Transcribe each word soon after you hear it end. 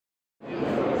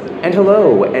And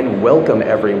hello, and welcome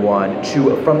everyone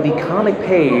to From the Comic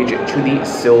Page to the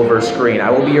Silver Screen.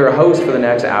 I will be your host for the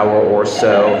next hour or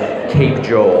so, Cape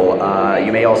Joel.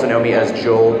 You may also know me as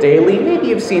Joel Daly. Maybe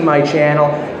you've seen my channel,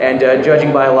 and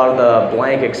judging by a lot of the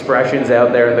blank expressions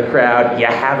out there in the crowd, you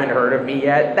haven't heard of me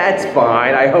yet. That's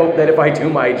fine. I hope that if I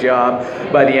do my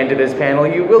job by the end of this panel,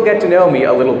 you will get to know me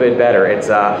a little bit better. It's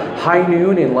high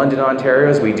noon in London, Ontario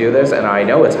as we do this, and I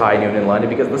know it's high noon in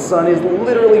London because the sun is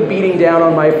literally beating down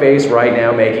on my face right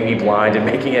now, making me blind and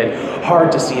making it hard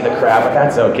to see the crowd, but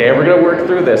that's okay. We're gonna work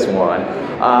through this one.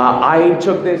 I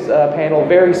took this panel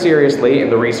very seriously in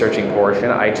the researching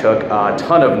portion. I took a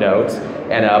ton of notes,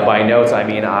 and by notes I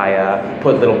mean I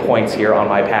put little points here on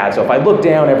my pad. So if I look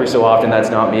down every so often, that's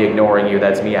not me ignoring you,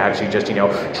 that's me actually just, you know,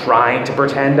 trying to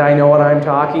pretend I know what I'm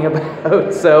talking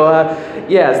about. So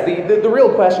yes, the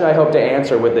real question I hope to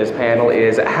answer with this panel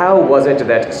is, how was it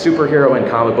that superhero and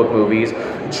comic book movies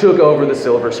took over the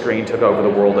silver screen, took over the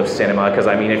world of cinema? Because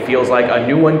I mean, it feels like a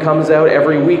new one comes out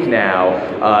every week now.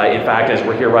 In fact, as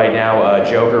we're here right now,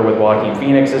 Joker with Joaquin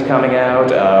Phoenix is coming out.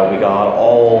 We got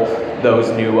all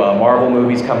those new Marvel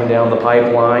movies coming down the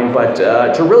pipeline. But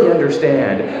to really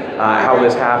understand how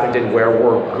this happened and where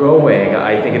we're going,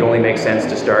 I think it only makes sense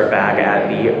to start back at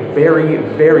the very,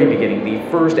 very beginning,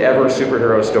 the first ever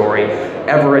superhero story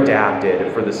ever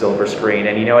adapted for the silver screen.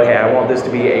 And you know what, hey, I want this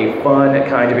to be a fun,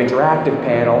 kind of interactive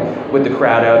panel with the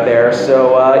crowd out there.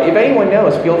 So if anyone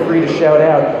knows, feel free to shout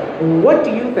out. What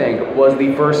do you think was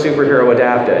the first superhero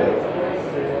adapted?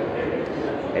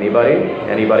 Anybody?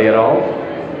 Anybody at all?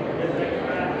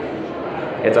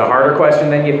 It's a harder question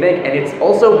than you think, and it's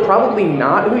also probably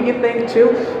not who you think too.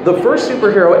 The first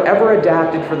superhero ever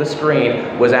adapted for the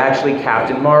screen was actually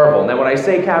Captain Marvel. Now when I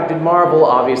say Captain Marvel,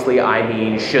 obviously I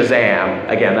mean Shazam.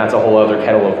 Again, that's a whole other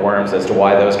kettle of worms as to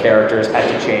why those characters had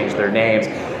to change their names.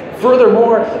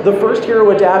 Furthermore, the first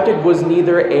hero adapted was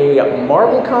neither a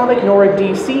Marvel comic nor a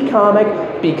DC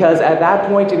comic, because at that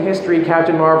point in history,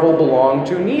 Captain Marvel belonged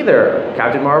to neither.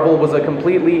 Captain Marvel was a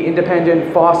completely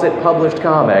independent, Fawcett-published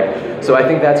comic. So I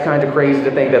think that's kind of crazy to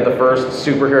think that the first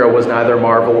superhero was neither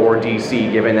Marvel or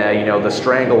DC, given you know, the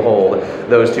stranglehold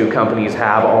those two companies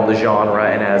have on the genre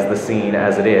and as the scene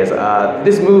as it is.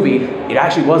 This movie, it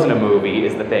actually wasn't a movie,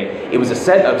 is the thing. It was a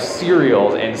set of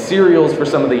serials, and serials, for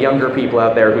some of the younger people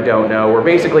out there who don't know, were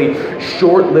basically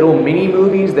short little mini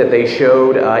movies that they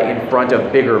showed in front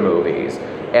of bigger movies.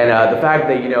 And the fact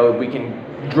that, you know, we can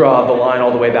draw the line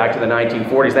all the way back to the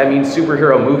 1940s, that means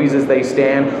superhero movies as they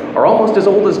stand are almost as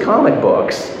old as comic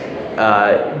books,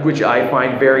 which I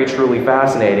find very truly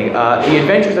fascinating. The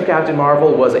Adventures of Captain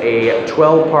Marvel was a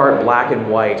 12-part black and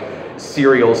white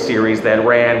serial series that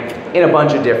ran in a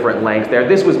bunch of different lengths there.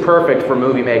 This was perfect for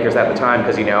movie makers at the time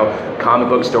because, you know, comic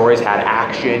book stories had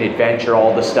action, adventure,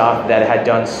 all the stuff that had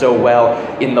done so well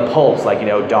in the pulps, like, you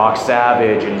know, Doc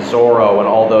Savage and Zorro and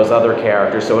all those other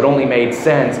characters. So it only made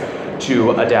sense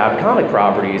to adapt comic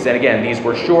properties. And again, these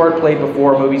were short, played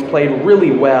before movies, played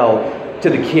really well to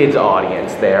the kids'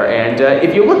 audience there. And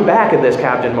if you look back at this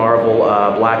Captain Marvel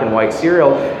black and white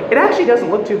serial, it actually doesn't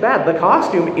look too bad. The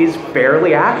costume is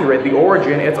fairly accurate. The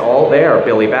origin, it's all there.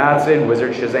 Billy Batson,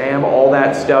 Wizard Shazam, all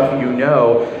that stuff you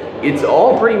know, it's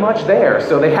all pretty much there.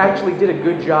 So they actually did a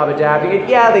good job adapting it.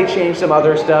 Yeah, they changed some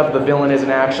other stuff. The villain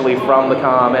isn't actually from the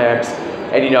comics.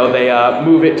 And, you know, they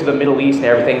move it to the Middle East and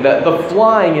everything. The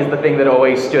flying is the thing that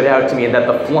always stood out to me, and that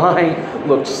the flying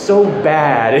looked so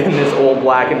bad in this old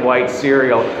black and white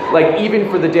serial. Like,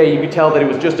 even for the day, you could tell that it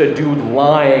was just a dude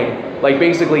lying, like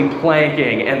basically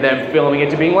planking, and then filming it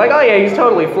to being like, oh yeah, he's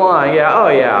totally flying, yeah, oh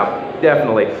yeah,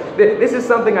 definitely. This is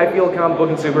something I feel comic book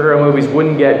and superhero movies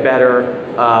wouldn't get better,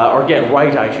 or get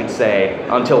right, I should say,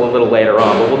 until a little later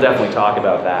on, but we'll definitely talk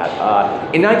about that.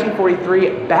 In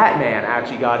 1943, Batman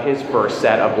actually got his first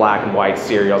set of black and white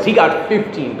serials. He got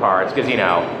 15 parts, because, you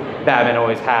know, Batman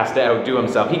always has to outdo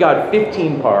himself. He got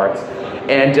 15 parts,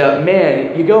 and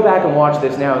man, you go back and watch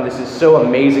this now, and this is so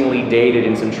amazingly dated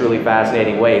in some truly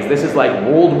fascinating ways. This is like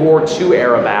World War II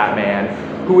era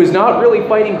Batman, who is not really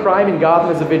fighting crime in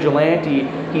Gotham as a vigilante.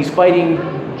 He's fighting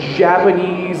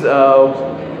Japanese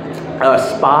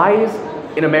spies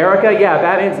in America. Yeah,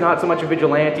 Batman's not so much a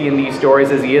vigilante in these stories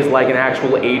as he is like an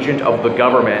actual agent of the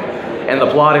government. And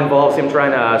the plot involves him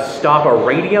trying to stop a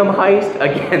radium heist.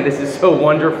 Again, this is so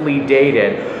wonderfully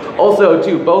dated. Also,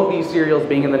 too, both these serials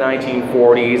being in the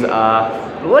 1940s,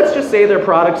 let's just say they're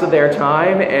products of their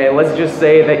time, and let's just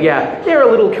say that, yeah, they're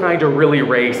a little kind of really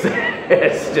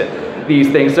racist,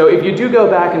 these things. So if you do go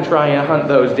back and try and hunt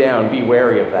those down, be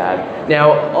wary of that.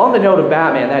 Now, on the note of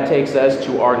Batman, that takes us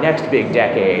to our next big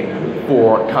decade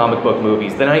for comic book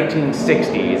movies, the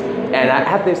 1960s. And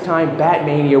at this time,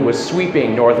 Batmania was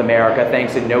sweeping North America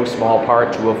thanks in no small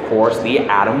part to, of course, the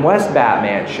Adam West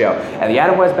Batman show. And the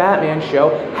Adam West Batman show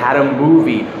had a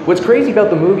movie. What's crazy about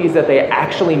the movie is that they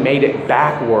actually made it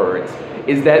backwards.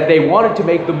 Is that they wanted to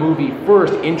make the movie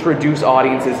first, introduce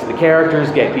audiences to the characters,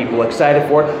 get people excited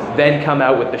for it, then come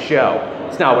out with the show.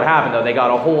 It's not what happened though. They got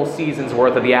a whole season's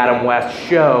worth of the Adam West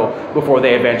show before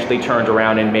they eventually turned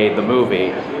around and made the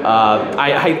movie.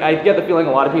 I get the feeling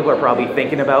a lot of people are probably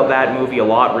thinking about that movie a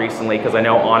lot recently because I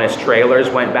know Honest Trailers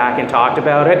went back and talked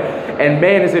about it. And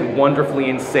man, is it wonderfully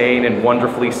insane and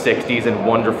wonderfully 60s and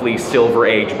wonderfully Silver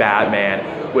Age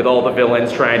Batman, with all the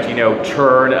villains trying to, you know,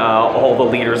 turn all the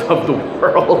leaders of the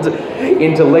world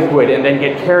into liquid and then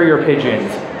get carrier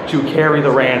pigeons to carry the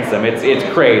ransom. It's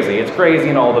crazy. It's crazy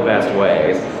in all the best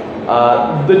ways.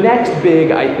 The next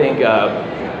big, I think,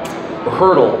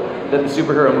 hurdle that the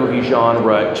superhero movie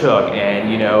genre took,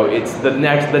 and you know, it's the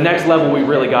next level we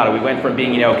really got it. We went from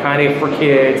being, you know, kind of for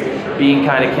kids, being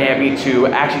kind of campy, to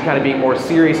actually kind of being more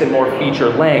serious and more feature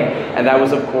length, and that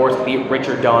was, of course, the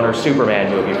Richard Donner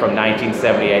Superman movie from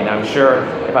 1978. And I'm sure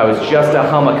if I was just to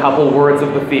hum a couple words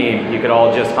of the theme, you could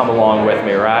all just hum along with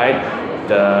me, right?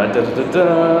 Da, da, da, da,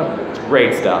 da.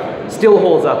 Great stuff. Still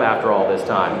holds up after all this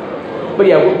time. But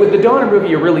yeah, with the Donner movie,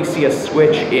 you really see a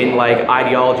switch in like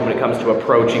ideology when it comes to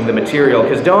approaching the material,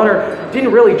 because Donner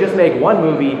didn't really just make one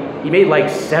movie, he made like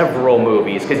several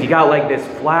movies, because you got like this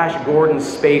Flash Gordon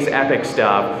space epic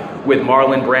stuff with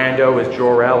Marlon Brando as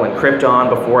Jor-El and Krypton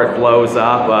before it blows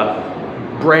up.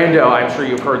 Brando, I'm sure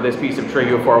you've heard this piece of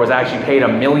trivia before, was actually paid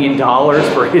 $1 million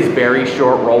for his very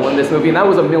short role in this movie, and that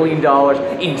was $1 million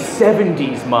in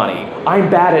 70s money. I'm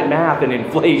bad at math and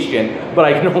inflation, but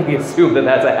I can only assume that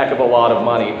that's a heck of a lot of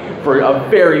money for a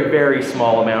very, very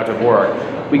small amount of work.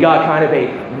 We got kind of a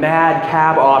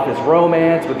madcap office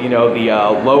romance with, you know, the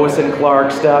Lois and Clark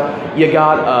stuff. You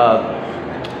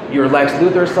got your Lex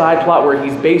Luthor side plot where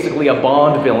he's basically a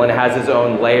Bond villain, has his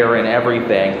own lair and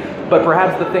everything. But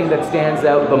perhaps the thing that stands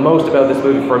out the most about this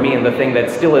movie for me, and the thing that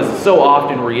still is so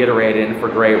often reiterated, and for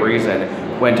great reason,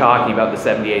 when talking about the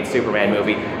 78 Superman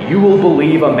movie, you will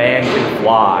believe a man can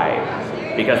fly.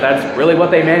 Because that's really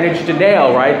what they managed to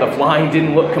nail, right? The flying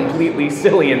didn't look completely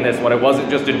silly in this one. It wasn't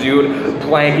just a dude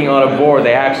planking on a board.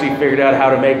 They actually figured out how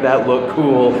to make that look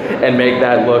cool and make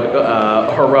that look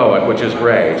heroic, which is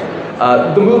great.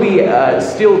 The movie,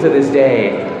 still to this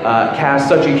day, casts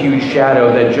such a huge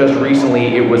shadow that just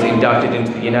recently it was inducted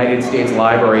into the United States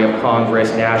Library of Congress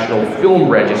National Film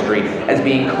Registry as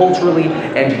being culturally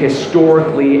and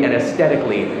historically and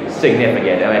aesthetically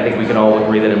significant. And I think we can all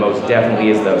agree that it most definitely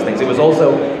is those things. It was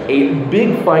also a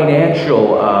big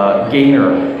financial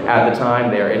gainer at the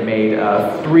time there. It made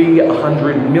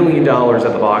 $300 million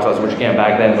at the box office, which again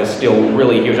back then was still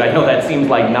really huge. I know that seems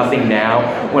like nothing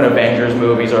now when Avengers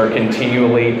movies are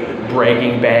continually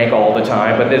breaking bank all the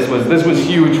time, but this was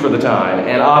huge for the time.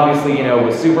 And obviously, you know,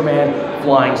 with Superman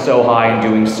flying so high and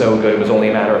doing so good, it was only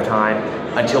a matter of time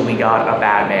until we got a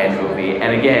Batman movie.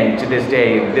 And again, to this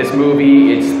day, this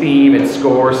movie, its theme, its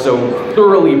score, so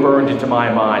thoroughly burned into my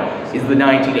mind, is the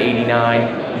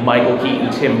 1989 Michael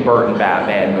Keaton, Tim Burton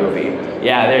Batman movie.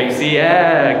 Yeah, there you see,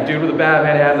 yeah, dude with the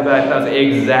Batman hat in the back. That's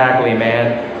exactly,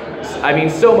 man. I mean,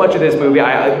 so much of this movie,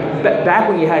 back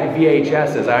when you had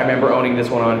VHSs, I remember owning this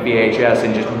one on VHS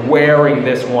and just wearing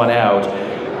this one out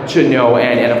to no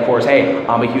end. And of course, hey,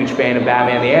 I'm a huge fan of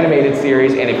Batman the Animated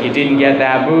Series, and if you didn't get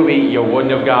that movie, you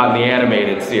wouldn't have gotten the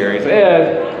animated series.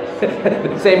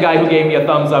 The same guy who gave me a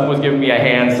thumbs up was giving me a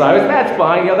hand sign. That's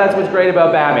fine, you know, that's what's great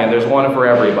about Batman. There's one for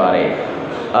everybody.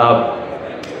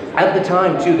 At the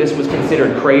time, too, this was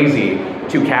considered crazy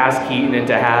to cast Keaton and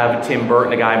to have Tim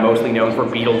Burton, a guy mostly known for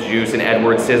Beetlejuice and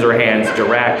Edward Scissorhands,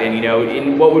 direct. And, you know,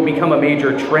 in what would become a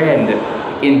major trend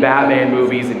in Batman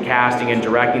movies and casting and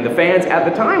directing, the fans at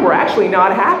the time were actually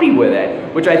not happy with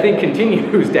it, which I think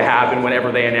continues to happen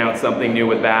whenever they announce something new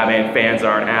with Batman. Fans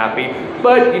aren't happy,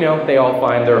 but, you know, they all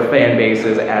find their fan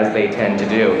bases as they tend to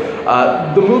do.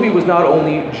 The movie was not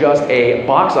only just a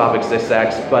box office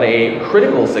success, but a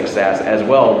critical success as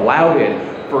well, lauded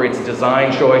for its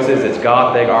design choices, its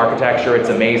gothic architecture, its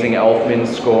amazing Elfman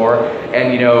score,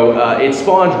 and, you know, it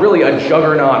spawned really a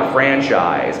juggernaut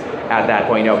franchise at that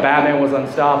point. You know, Batman was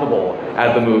unstoppable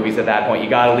at the movies at that point. You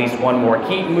got at least one more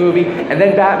Keaton movie, and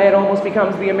then Batman almost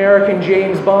becomes the American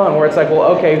James Bond, where it's like, well,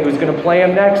 okay, who's gonna play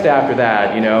him next after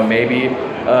that? You know, maybe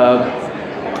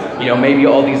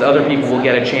all these other people will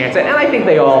get a chance, and I think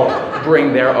they all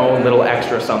bring their own little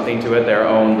extra something to it, their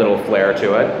own little flair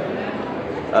to it.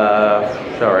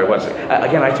 Sorry,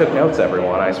 again, I took notes,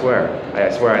 everyone, I swear. I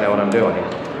swear I know what I'm doing.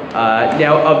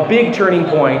 Now, a big turning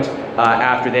point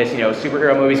after this, you know,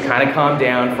 superhero movies kind of calm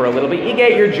down for a little bit. You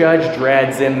get your Judge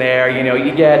Dredd's in there, you know,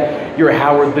 you get your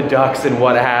Howard the Ducks and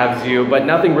what have you, but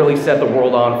nothing really set the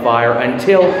world on fire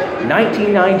until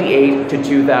 1998 to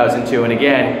 2002. And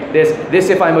again, this,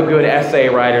 if I'm a good essay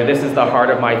writer, this is the heart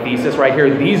of my thesis right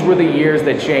here. These were the years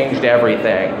that changed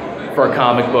everything for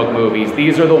comic book movies.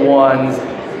 These are the ones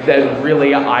that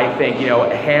really, I think, you know,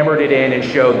 hammered it in and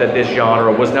showed that this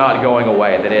genre was not going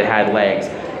away, that it had legs.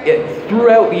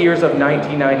 Throughout the years of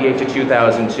 1998 to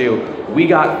 2002, we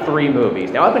got 3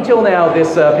 movies. Now, up until now,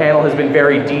 this panel has been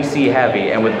very DC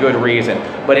heavy, and with good reason.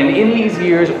 But in these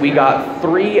years, we got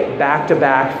 3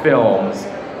 back-to-back films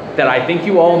that I think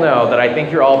you all know, that I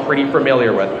think you're all pretty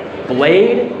familiar with.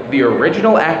 Blade, the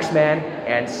original X-Men,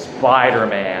 and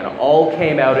Spider-Man all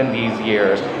came out in these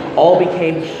years. All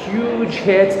became huge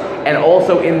hits, and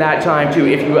also in that time too,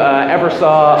 if you ever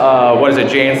saw, what is it,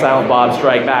 Jay and Silent Bob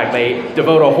Strike Back, they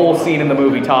devote a whole scene in the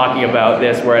movie talking about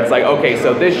this, where it's like, okay,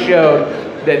 so this showed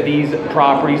that these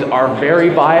properties are very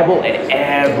viable, and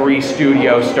every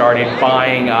studio started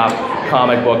buying up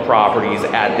comic book properties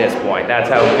at this point. That's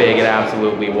how big it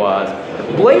absolutely was.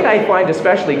 Blade I find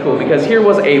especially cool because here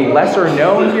was a lesser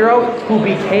known hero who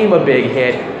became a big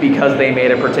hit because they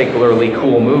made a particularly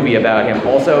cool movie about him.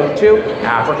 Also, too,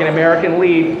 African American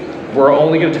lead. We're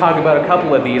only going to talk about a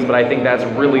couple of these, but I think that's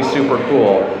really super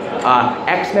cool.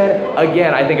 X-Men,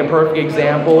 again, I think a perfect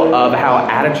example of how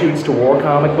attitudes toward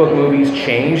comic book movies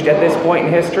changed at this point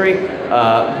in history.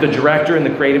 The director and the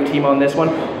creative team on this one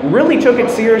really took it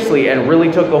seriously and really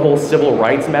took the whole civil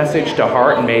rights message to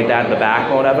heart and made that the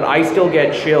backbone of it. I still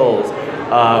get chills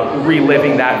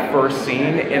reliving that first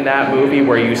scene in that movie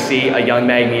where you see a young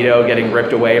Magneto getting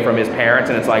ripped away from his parents,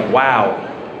 and it's like, wow.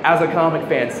 As a comic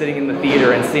fan sitting in the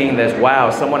theater and seeing this,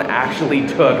 wow, someone actually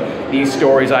took these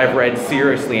stories I've read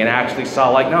seriously and actually saw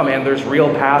like, no man, there's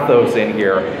real pathos in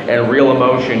here and real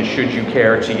emotion should you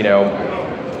care to, you know,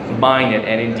 mine it,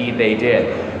 and indeed they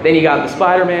did. Then you got the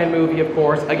Spider-Man movie, of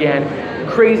course. Again,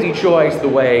 crazy choice the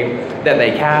way that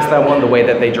they cast that one, the way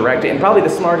that they directed it, and probably the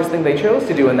smartest thing they chose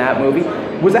to do in that movie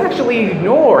was actually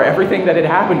ignore everything that had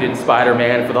happened in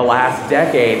Spider-Man for the last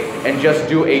decade and just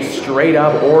do a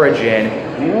straight-up origin,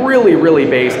 really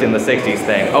based in the 60s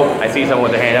thing. Oh, I see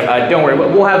someone with a hand up. Don't worry,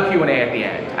 we'll have Q&A at the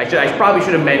end. I probably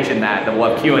should have mentioned that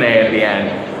we'll have Q&A at the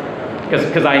end,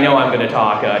 because I know I'm going to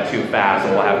talk too fast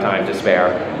and we'll have time to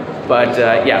spare. But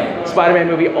yeah, Spider-Man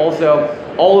movie also,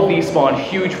 all of these spawned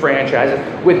huge franchises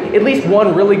with at least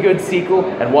one really good sequel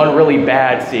and one really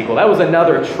bad sequel. That was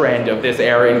another trend of this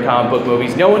era in comic book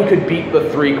movies. No one could beat the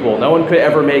threequel. No one could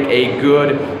ever make a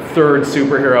good third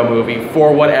superhero movie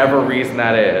for whatever reason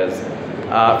that is.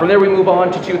 From there we move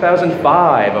on to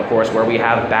 2005, of course, where we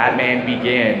have Batman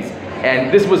Begins.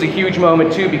 And this was a huge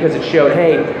moment too because it showed,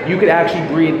 hey, you could actually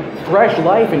breathe fresh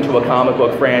life into a comic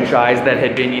book franchise that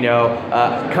had been, you know,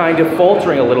 kind of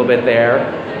faltering a little bit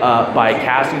there by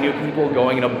casting new people,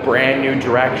 going in a brand new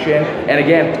direction, and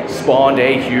again, spawned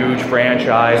a huge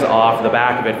franchise off the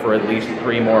back of it for at least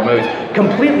 3 more movies.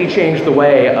 Completely changed the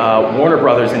way Warner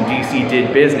Brothers and DC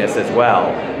did business as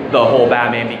well. The whole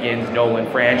Batman Begins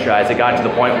Nolan franchise, it got to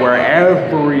the point where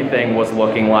everything was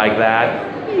looking like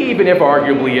that. Even if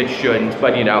arguably it shouldn't,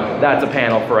 but you know, that's a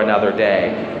panel for another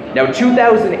day. Now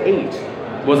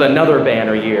 2008 was another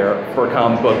banner year for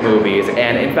comic book movies,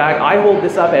 and in fact I hold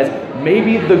this up as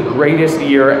maybe the greatest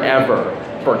year ever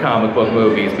for comic book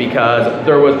movies, because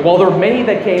while there were many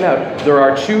that came out, there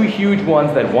are 2 huge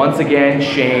ones that once again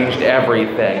changed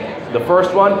everything. The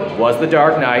first one was The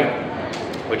Dark Knight,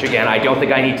 which again, I don't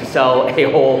think I need to sell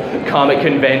a whole comic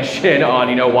convention on,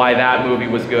 you know, why that movie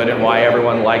was good and why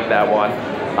everyone liked that one.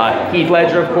 Heath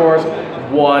Ledger, of course,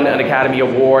 won an Academy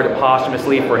Award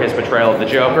posthumously for his portrayal of the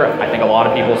Joker. I think a lot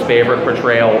of people's favorite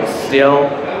portrayal still.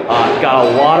 Got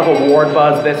a lot of award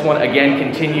buzz. This one, again,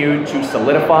 continued to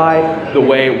solidify the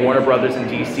way Warner Brothers and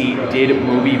DC did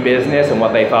movie business and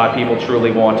what they thought people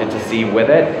truly wanted to see with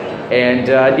it. And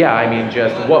yeah, I mean,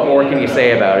 just what more can you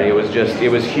say about it? It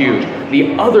was huge.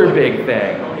 The other big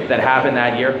thing that happened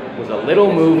that year was a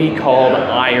little movie called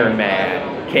Iron Man.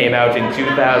 Came out in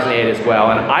 2008 as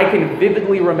well, and I can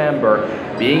vividly remember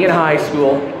being in high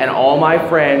school and all my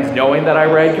friends knowing that I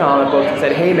read comic books and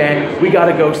said, hey man, we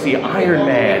gotta go see Iron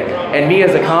Man. And me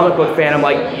as a comic book fan, I'm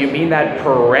like, you mean that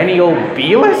perennial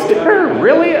B-lister?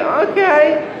 Really?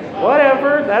 Okay.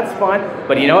 Whatever, that's fine.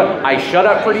 But you know what? I shut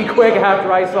up pretty quick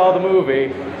after I saw the movie,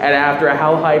 and after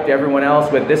how hyped everyone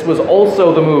else with. This was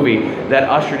also the movie that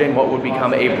ushered in what would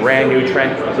become a brand new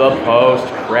trend, the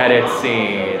post-credit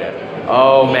scene.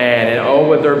 Oh man, and oh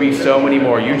would there be so many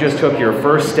more. You just took your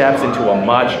first steps into a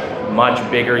much much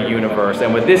bigger universe.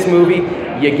 And with this movie,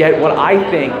 you get what I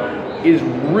think is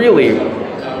really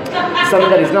something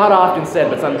that is not often said,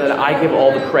 but something that I give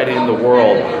all the credit in the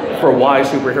world for why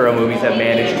superhero movies have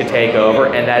managed to take over,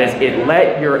 and that is it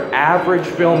let your average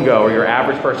film goer, your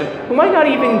average person, who might not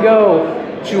even go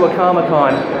to a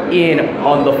Comic-Con in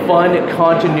on the fun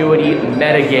continuity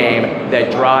metagame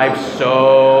that drives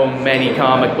so many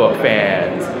comic book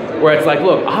fans. Where it's like,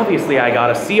 look, obviously I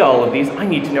gotta see all of these. I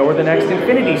need to know where the next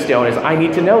Infinity Stone is. I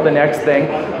need to know the next thing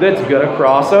that's gonna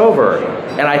cross over.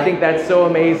 And I think that's so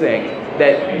amazing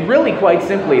that really, quite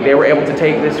simply, they were able to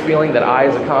take this feeling that I,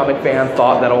 as a comic fan,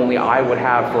 thought that only I would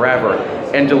have forever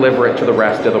and deliver it to the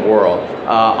rest of the world.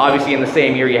 Obviously, in the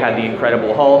same year, you had The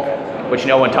Incredible Hulk, which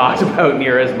no one talks about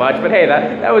near as much, but hey,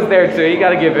 that was there too. You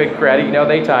gotta give it credit, you know,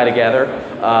 they tie together.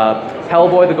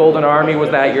 Hellboy, The Golden Army was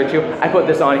that year too. I put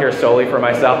this on here solely for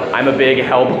myself. I'm a big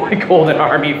Hellboy Golden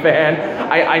Army fan.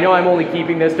 I know I'm only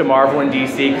keeping this to Marvel and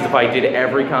DC, because if I did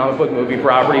every comic book movie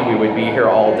property, we would be here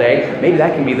all day. Maybe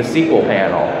that can be the sequel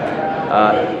panel.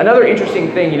 Another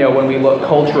interesting thing, you know, when we look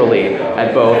culturally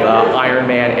at both Iron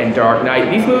Man and Dark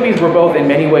Knight, these movies were both in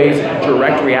many ways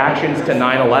direct reactions to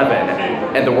 9/11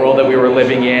 and the world that we were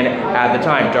living in at the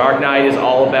time. Dark Knight is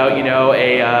all about, you know,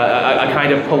 a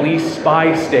kind of police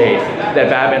spy state that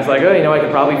Batman's like, oh, you know, I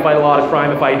could probably fight a lot of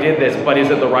crime if I did this, but is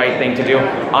it the right thing to do?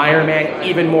 Iron Man,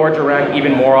 even more direct,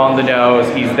 even more on the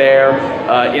nose. He's there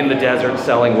in the desert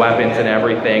selling weapons and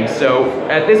everything. So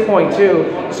at this point too,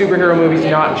 superhero movies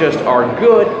not just are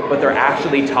good, but they're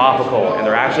actually topical, and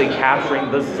they're actually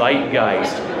capturing the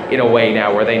zeitgeist in a way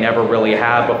now where they never really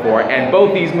have before. And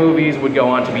both these movies would go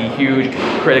on to be huge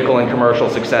critical and commercial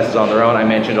successes on their own. I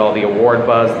mentioned all the award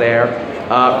buzz there.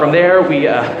 From there, we,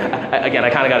 again, I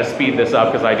kind of got to speed this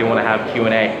up because I do want to have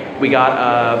Q&A. We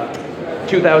got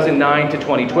 2009 to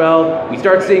 2012, we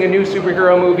start seeing a new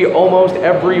superhero movie almost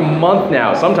every month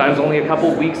now, sometimes only a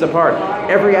couple weeks apart.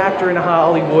 Every actor in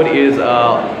Hollywood is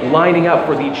lining up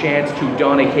for the chance to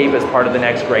don a cape as part of the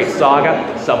next great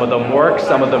saga. Some of them work,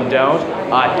 some of them don't.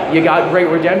 You got great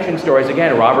redemption stories.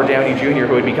 Again, Robert Downey Jr.,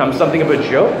 who had become something of a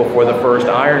joke before the first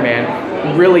Iron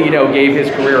Man, really, you know, gave his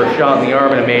career a shot in the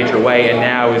arm in a major way, and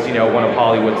now is, you know, one of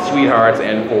Hollywood's sweethearts,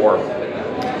 and for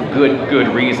good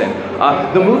reason.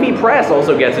 The movie press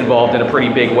also gets involved in a pretty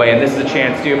big way, and this is a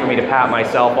chance too for me to pat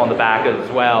myself on the back as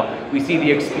well. We see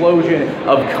the explosion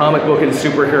of comic book and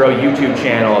superhero YouTube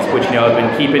channels, which, you know, have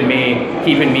been keeping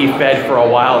me fed for a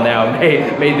while now.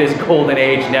 Made this golden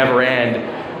age never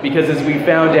end. Because as we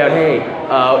found out, hey,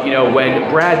 you know,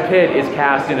 when Brad Pitt is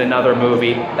cast in another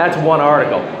movie, that's one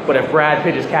article. But if Brad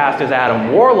Pitt is cast as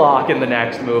Adam Warlock in the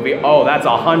next movie, oh, that's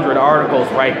 100 articles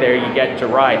right there you get to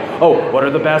write. Oh, what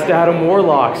are the best Adam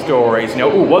Warlock stories? You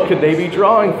know, ooh, what could they be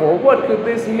drawing for? What could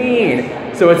this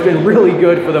mean? So it's been really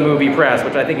good for the movie press,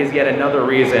 which I think is yet another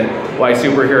reason why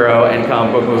superhero and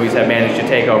comic book movies have managed to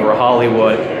take over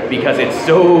Hollywood, because it's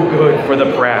so good for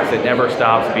the press. It never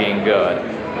stops being good.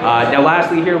 Now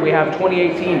lastly here we have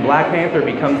 2018, Black Panther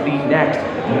becomes the next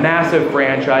massive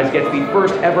franchise, gets the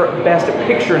first ever Best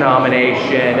Picture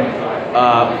nomination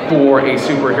for a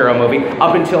superhero movie.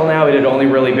 Up until now it had only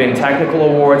really been technical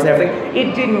awards and everything.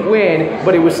 It didn't win,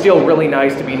 but it was still really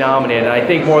nice to be nominated, and I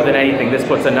think more than anything this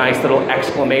puts a nice little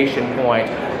exclamation point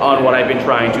on what I've been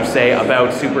trying to say about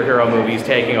superhero movies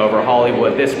taking over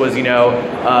Hollywood. This was, you know,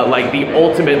 like the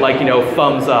ultimate, like, you know,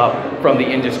 thumbs up from the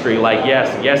industry, like,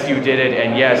 yes, you did it,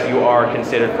 and yes, you are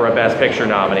considered for a Best Picture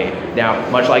nominee. Now,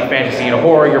 much like fantasy and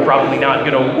horror, you're probably not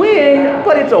gonna win,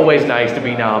 but it's always nice to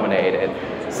be nominated.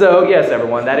 So, yes,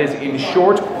 everyone, that is, in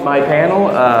short, my panel.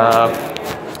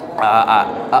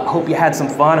 Hope you had some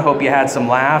fun, hope you had some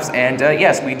laughs, and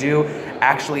yes, we do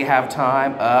actually have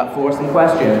time for some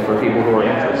questions for people who are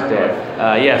interested.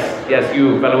 Yes,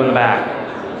 you, fellow in the back.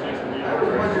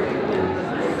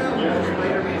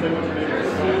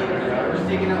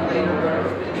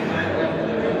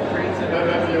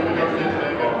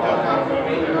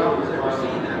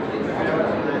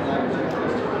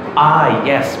 Ah,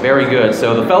 yes, very good.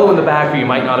 So the fellow in the back who you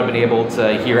might not have been able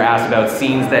to hear asked about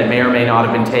scenes that may or may not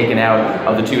have been taken out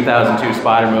of the 2002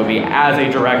 Spider movie as a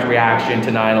direct reaction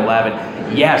to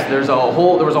 9/11. Yes, there was a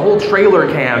whole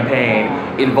trailer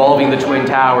campaign involving the Twin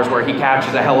Towers where he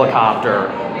catches a helicopter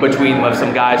between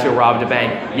some guys who robbed a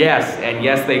bank. Yes, and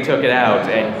yes, they took it out,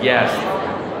 and yes.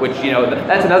 Which, you know,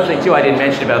 that's another thing too I didn't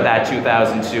mention about that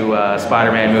 2002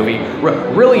 Spider-Man movie.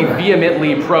 Really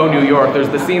vehemently pro-New York. There's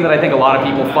the scene that I think a lot of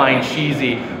people find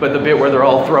cheesy, but the bit where they're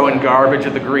all throwing garbage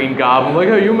at the Green Goblin, like,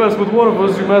 hey, you mess with one of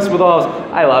us, you mess with us.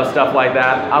 I love stuff like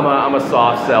that. I'm a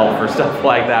soft sell for stuff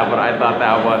like that, but I thought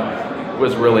that one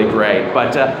was really great.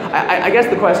 But I guess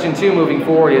the question too, moving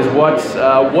forward, is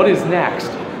what is next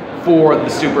for the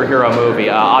superhero movie?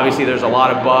 Obviously, there's a lot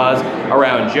of buzz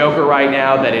around Joker right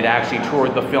now that it actually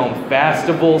toured the film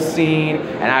festival scene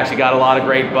and actually got a lot of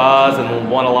great buzz and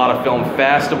won a lot of film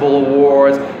festival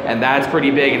awards, and that's pretty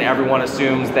big, and everyone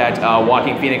assumes that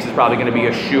Joaquin Phoenix is probably going to be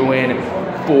a shoo-in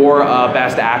for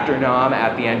Best Actor nom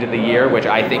at the end of the year, which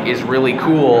I think is really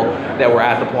cool that we're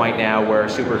at the point now where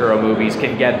superhero movies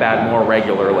can get that more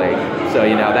regularly. So,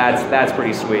 you know, that's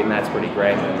pretty sweet and that's pretty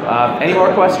great. Any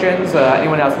more questions?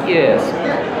 Anyone else? Yes.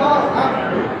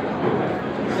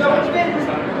 So it's been,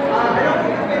 I don't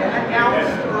think it's been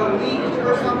announced or leaked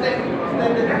or something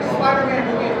that the next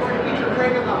Spider-Man movie is going to feature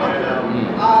Kraven the Hunter.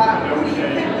 Who do you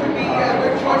think would be a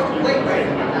good choice to play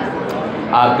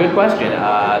Kraven? Good question.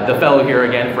 The fellow here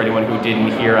again, for anyone who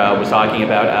didn't hear, was talking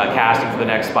about casting for the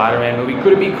next Spider-Man movie.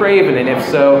 Could it be Kraven? And if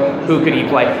so, who could he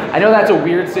play? I know that's a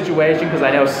weird situation because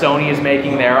I know Sony is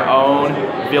making their own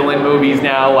villain movies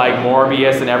now, like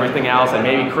Morbius and everything else, and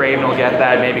maybe Kraven will get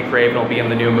that. Maybe Kraven will be in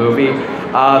the new movie.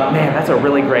 Man, that's a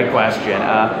really great question.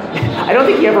 I don't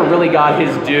think he ever really got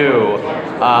his due,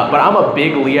 but I'm a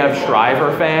big Liev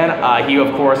Schreiber fan. He,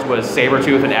 of course, was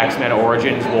Sabretooth in X-Men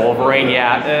Origins Wolverine.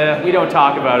 Yeah, we don't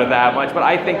talk about it that much, but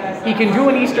I think he can do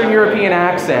an Eastern European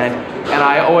accent, and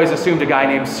I always assumed a guy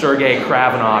named Sergei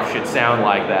Kravenov should sound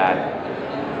like that.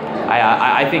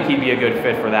 I think he'd be a good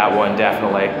fit for that one,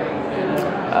 definitely.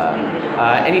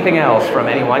 Anything else from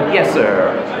anyone? Yes,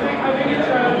 sir.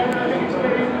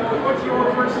 What's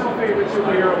your personal favorite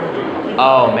superhero movie?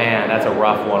 Oh man, that's a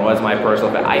rough one. What's my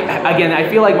personal favorite? Again, I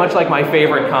feel like much like my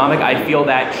favorite comic, I feel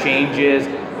that changes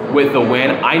with the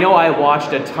win. I know I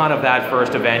watched a ton of that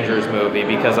first Avengers movie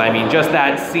because, I mean, just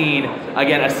that scene,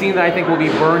 again, a scene that I think will be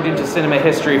burned into cinema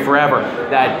history forever.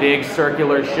 That big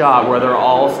circular shot where they're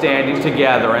all standing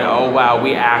together and, oh wow,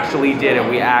 we actually did it.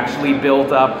 We actually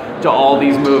built up to all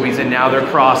these movies and now they're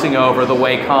crossing over the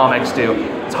way comics do.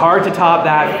 It's hard to top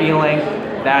that feeling.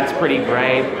 That's pretty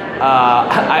great.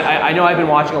 I know I've been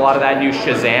watching a lot of that new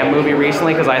Shazam movie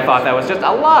recently because I thought that was just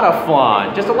a lot of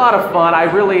fun. Just a lot of fun. I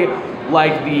really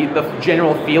like the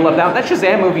general feel of that. That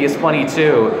Shazam movie is funny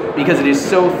too because it is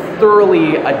so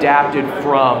thoroughly adapted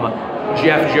from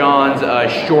Jeff Johns'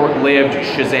 short-lived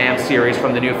Shazam series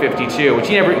from the New 52, which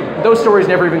those stories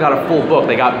never even got a full book.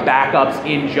 They got backups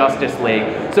in Justice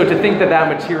League. So to think that that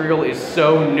material is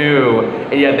so new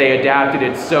and yet they adapted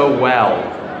it so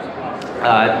well,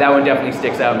 that one definitely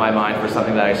sticks out in my mind for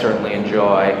something that I certainly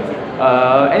enjoy.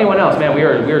 Anyone else? Man, we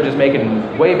are just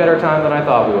making way better time than I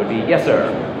thought we would be. Yes,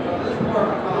 sir.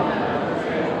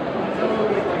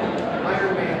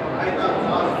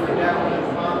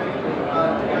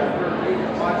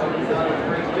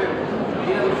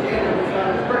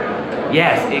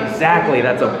 Yes, exactly.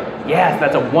 That's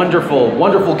a wonderful,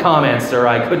 wonderful comment, sir.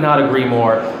 I could not agree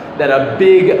more. That a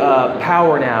big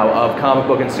power now of comic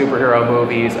book and superhero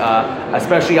movies,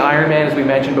 especially Iron Man, as we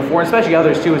mentioned before, and especially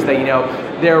others too, is that, you know,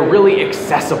 they're really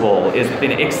accessible.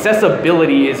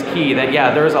 Accessibility is key. That,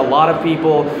 yeah, there's a lot of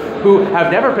people who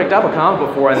have never picked up a comic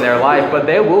before in their life, but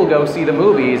they will go see the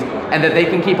movies, and that they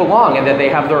can keep along, and that they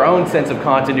have their own sense of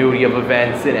continuity of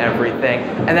events and everything.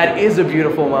 And that is a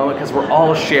beautiful moment because we're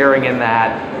all sharing in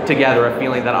that together, a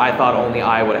feeling that I thought only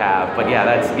I would have. But yeah,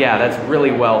 that's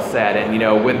really well said. And, you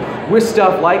know, with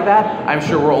stuff like that, I'm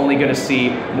sure we're only going to see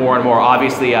more and more.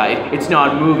 Obviously, it's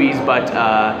not movies, but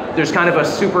there's kind of a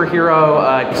superhero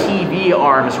TV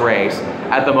arms race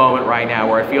at the moment right now,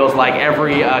 where it feels like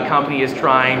every company is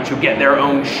trying to get their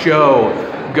own show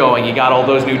going. You got all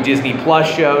those new Disney Plus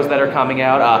shows that are coming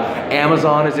out.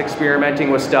 Amazon is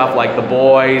experimenting with stuff like The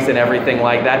Boys and everything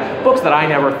like that. Books that I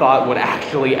never thought would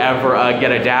actually ever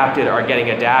get adapted are getting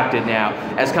adapted now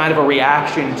as kind of a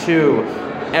reaction to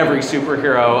every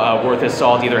superhero worth his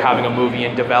salt either having a movie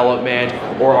in development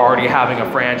or already having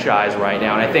a franchise right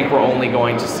now. And I think we're only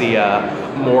going to see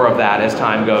more of that as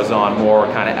time goes on, more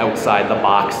kind of outside the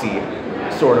boxy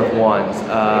sort of ones.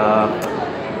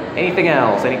 Anything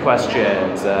else? Any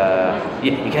questions?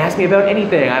 You can ask me about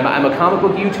anything. I'm a comic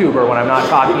book YouTuber when I'm not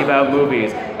talking about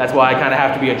movies. That's why I kind of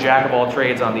have to be a jack of all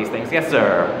trades on these things. Yes,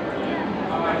 sir.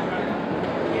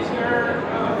 Is there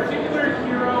a particular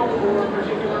hero or a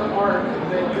particular arc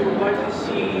that you would like to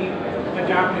see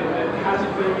adapted that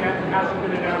hasn't been yet, hasn't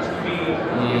been announced to be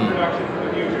in production for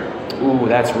the future? Ooh,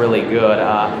 that's really good.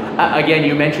 Again,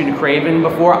 you mentioned Kraven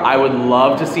before. I would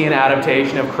love to see an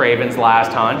adaptation of Kraven's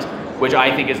Last Hunt, which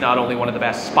I think is not only one of the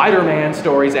best Spider-Man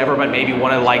stories ever, but maybe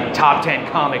one of like top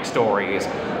 10 comic stories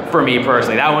for me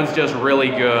personally. That one's just really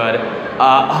good.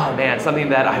 Oh man, something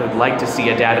that I would like to see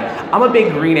adapted. I'm a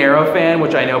big Green Arrow fan,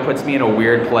 which I know puts me in a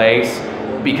weird place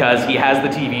because he has the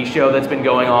TV show that's been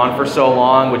going on for so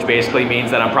long, which basically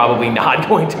means that I'm probably not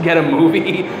going to get a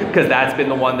movie because that's been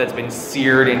the one that's been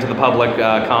seared into the public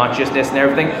consciousness and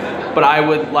everything. But I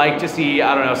would like to see,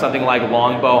 I don't know, something like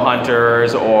Longbow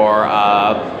Hunters or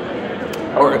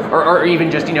even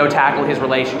just, you know, tackle his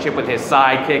relationship with his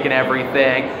sidekick and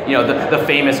everything. You know, the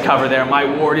famous cover there, "My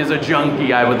ward is a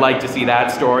junkie." I would like to see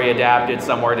that story adapted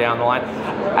somewhere down the line.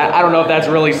 I don't know if that's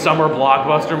really summer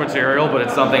blockbuster material, but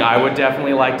it's something I would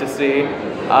definitely like to see.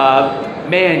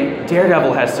 Man,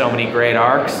 Daredevil has so many great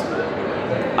arcs.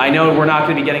 I know we're not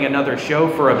going to be getting another show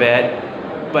for a bit,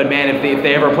 but man, if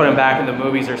they ever put him back in the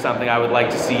movies or something, I would like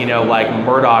to see, you know, like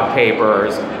Murdoch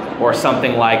Papers or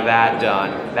something like that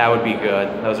done. That would be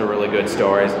good. Those are really good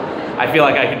stories. I feel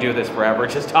like I could do this forever,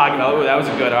 just talking about, oh, that was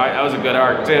a good arc. That was a good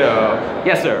arc too.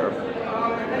 Yes, sir.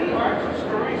 Any arcs or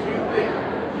stories you think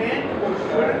can or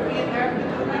shouldn't be adapted?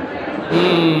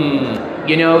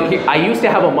 You know, I used to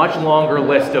have a much longer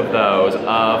list of those,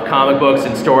 of comic books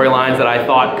and storylines that I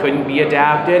thought couldn't be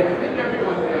adapted.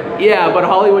 Yeah, but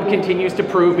Hollywood continues to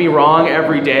prove me wrong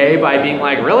every day by being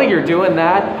like, really, you're doing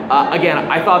that? Again,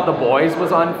 I thought The Boys was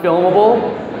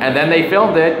unfilmable, and then they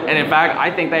filmed it, and in fact,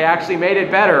 I think they actually made it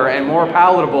better and more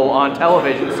palatable on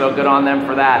television, so good on them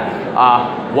for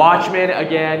that. Watchmen,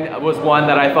 again, was one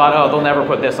that I thought, oh, they'll never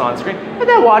put this on screen. But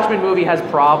that Watchmen movie has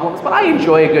problems, but I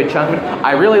enjoy a good chunk of it.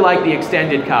 I really like the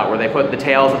extended cut where they put the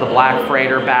Tales of the Black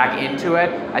Freighter back into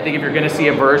it. I think if you're gonna see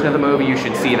a version of the movie, you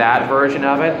should see that version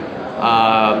of it.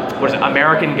 What is it,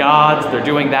 American Gods, they're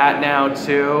doing that now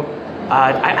too.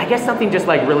 I guess something just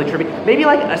like really trippy. Maybe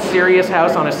like A Serious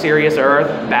House on a Serious Earth,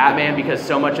 Batman, because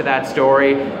so much of that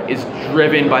story is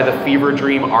driven by the fever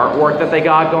dream artwork that they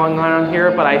got going on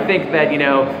here. But I think that, you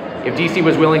know, if DC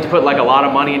was willing to put like a lot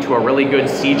of money into a really good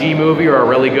CG movie or a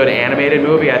really good animated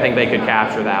movie, I think they could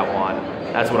capture that one.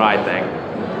 That's what I think.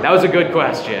 That was a good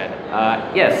question.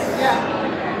 Yes?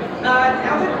 Yeah.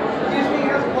 Now that Disney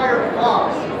has acquired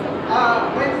Fox,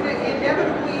 when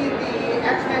inevitably the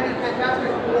X-Men and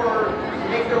Fantastic Four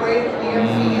make their way into the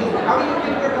MCU, how do you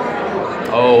think they're going to do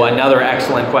it? Oh, another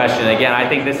excellent question. Again, I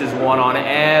think this is one on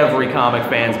every comic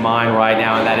fan's mind right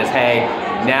now, and that is, hey,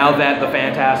 now that the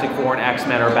Fantastic Four and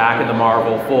X-Men are back in the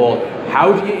Marvel fold,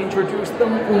 how do you introduce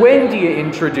them? When do you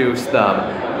introduce them?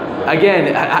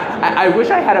 Again, I wish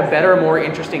I had a better, more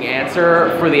interesting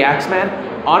answer for the X-Men.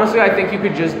 Honestly, I think you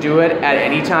could just do it at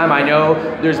any time. I know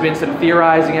there's been some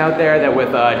theorizing out there that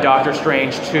with Doctor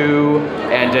Strange 2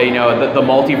 and you know, the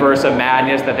multiverse of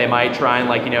madness, that they might try and,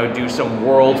 like, you know, do some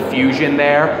world fusion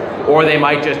there, or they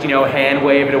might just, you know, hand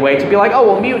wave it away to be like,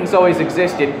 oh, well, mutants always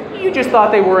existed. You just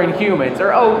thought they were Inhumans,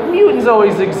 or oh, mutants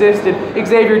always existed.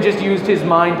 Xavier just used his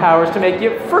mind powers to make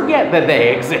you forget that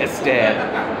they existed.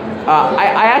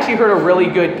 I actually heard a really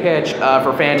good pitch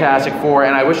for Fantastic Four,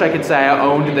 and I wish I could say I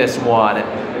owned this one.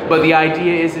 But the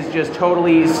idea is just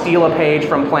totally steal a page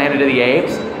from Planet of the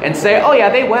Apes and say, oh yeah,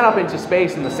 they went up into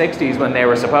space in the 60s when they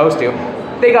were supposed to.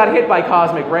 They got hit by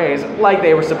cosmic rays like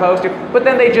they were supposed to, but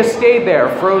then they just stayed there,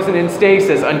 frozen in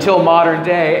stasis until modern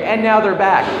day, and now they're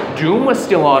back. Doom was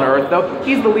still on Earth, though.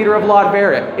 He's the leader of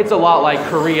Latveria. It's a lot like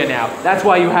Korea now. That's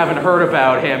why you haven't heard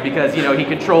about him, because, you know, he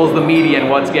controls the media and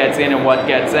what gets in and what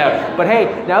gets out. But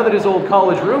hey, now that his old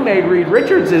college roommate Reed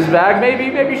Richards is back, maybe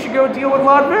you should go deal with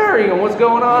Latveria and what's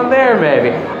going on there, maybe.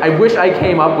 I wish I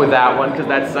came up with that one, because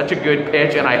that's such a good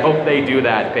pitch, and I hope they do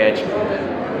that pitch.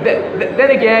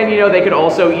 Then again, you know, they could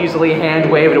also easily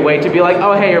hand wave it away to be like,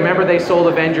 oh, hey, remember they sold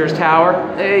Avengers Tower?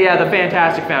 Yeah, the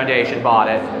Fantastic Foundation bought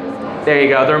it. There you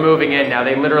go, they're moving in now.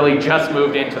 They literally just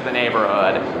moved into the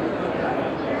neighborhood.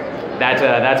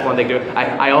 That's one thing to do.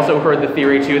 I also heard the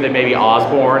theory, too, that maybe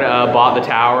Osborn bought the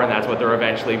tower, and that's what they're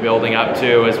eventually building up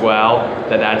to as well,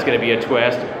 that's going to be a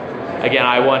twist. Again,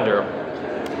 I wonder.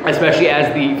 Especially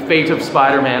as the fate of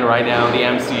Spider-Man right now in the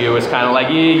MCU is kind of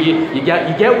like, you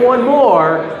get one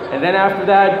more, and then after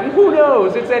that, who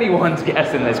knows? It's anyone's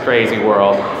guess in this crazy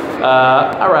world.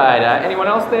 All right, anyone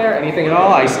else there? Anything at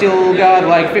all? I still got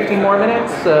like 15 more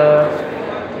minutes.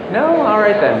 No? All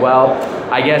right then. Well,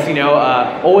 I guess, you know,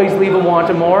 always leave them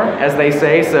wanting more, as they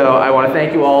say, so I want to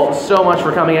thank you all so much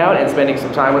for coming out and spending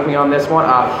some time with me on this one.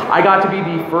 I got to be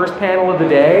the first panel of the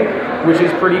day, which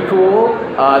is pretty cool.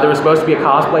 There was supposed to be a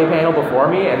cosplay panel before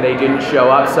me, and they didn't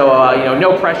show up, so, you know,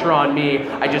 no pressure on me.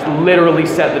 I just literally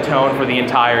set the tone for the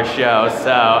entire show,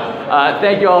 so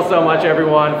thank you all so much,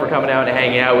 everyone, for coming out and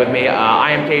hanging out with me.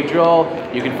 I am Cave Joel.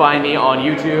 You can find me on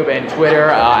YouTube and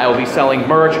Twitter. I will be selling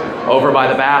merch over by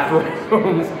the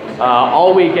bathrooms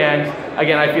all weekend.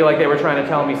 Again, I feel like they were trying to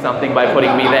tell me something by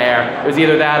putting me there. It was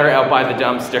either that or out by the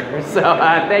dumpster. So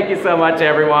thank you so much,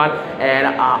 everyone, and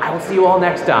I will see you all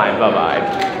next time.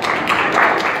 Bye-bye.